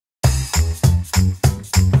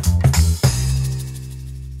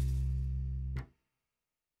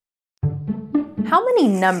How many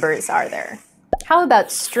numbers are there? How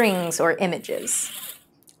about strings or images?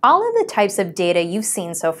 All of the types of data you've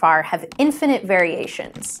seen so far have infinite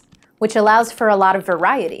variations, which allows for a lot of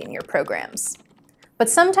variety in your programs. But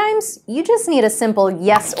sometimes you just need a simple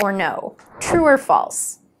yes or no, true or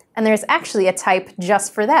false, and there's actually a type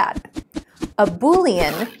just for that. A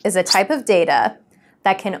Boolean is a type of data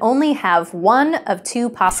that can only have one of two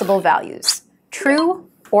possible values, true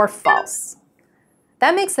or false.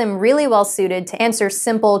 That makes them really well suited to answer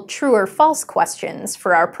simple true or false questions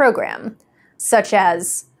for our program, such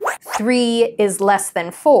as 3 is less than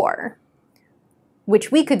 4,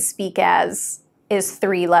 which we could speak as, is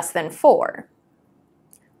 3 less than 4?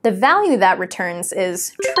 The value that returns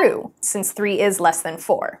is true, since 3 is less than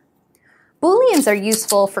 4. Booleans are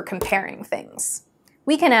useful for comparing things.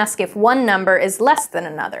 We can ask if one number is less than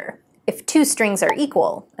another, if two strings are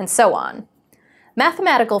equal, and so on.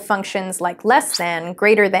 Mathematical functions like less than,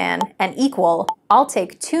 greater than, and equal all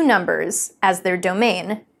take two numbers as their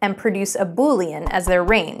domain and produce a Boolean as their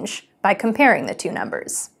range by comparing the two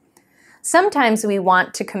numbers. Sometimes we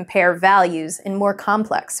want to compare values in more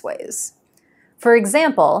complex ways. For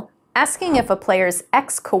example, asking if a player's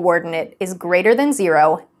x-coordinate is greater than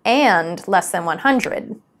 0 and less than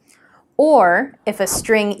 100, or if a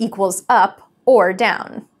string equals up or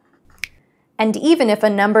down, and even if a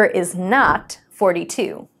number is not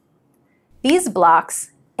 42. These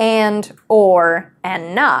blocks, and, or,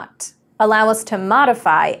 and not, allow us to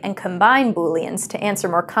modify and combine Booleans to answer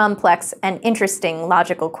more complex and interesting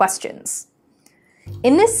logical questions.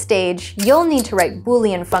 In this stage, you'll need to write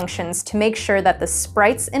Boolean functions to make sure that the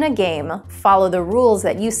sprites in a game follow the rules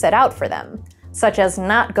that you set out for them, such as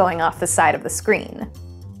not going off the side of the screen.